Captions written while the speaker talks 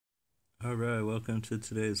Alright, welcome to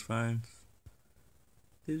today's finds.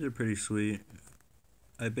 These are pretty sweet.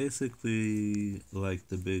 I basically like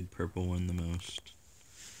the big purple one the most.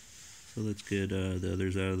 So let's get the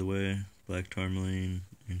others out of the way. Black tourmaline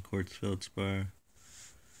and quartz feldspar.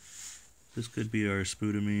 This could be our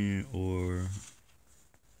spudamine or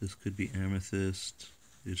this could be amethyst.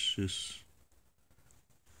 It's just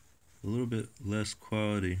a little bit less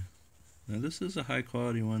quality. Now this is a high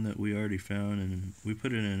quality one that we already found and we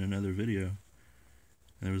put it in another video.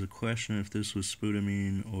 There was a question if this was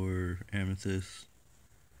spudamine or amethyst.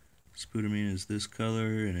 Spudamine is this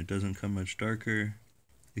color and it doesn't come much darker.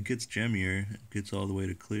 It gets gemmier, it gets all the way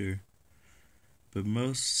to clear. But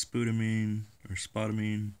most spudamine or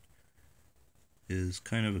spodumene is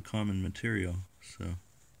kind of a common material, so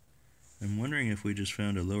I'm wondering if we just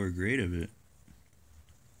found a lower grade of it.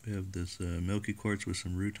 We have this milky quartz with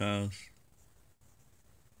some rutiles.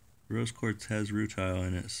 Rose quartz has rutile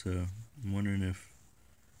in it, so I'm wondering if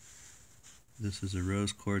this is a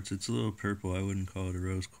rose quartz. It's a little purple. I wouldn't call it a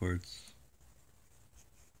rose quartz.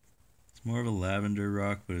 It's more of a lavender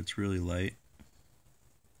rock, but it's really light.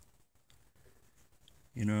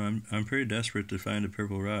 You know, I'm pretty desperate to find a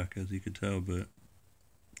purple rock, as you could tell, but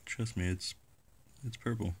trust me, it's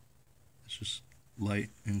purple. It's just light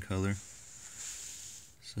in color.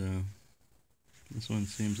 So this one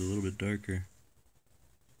seems a little bit darker.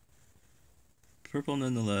 Purple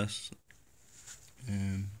nonetheless,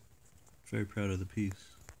 and very proud of the piece.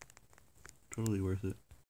 Totally worth it.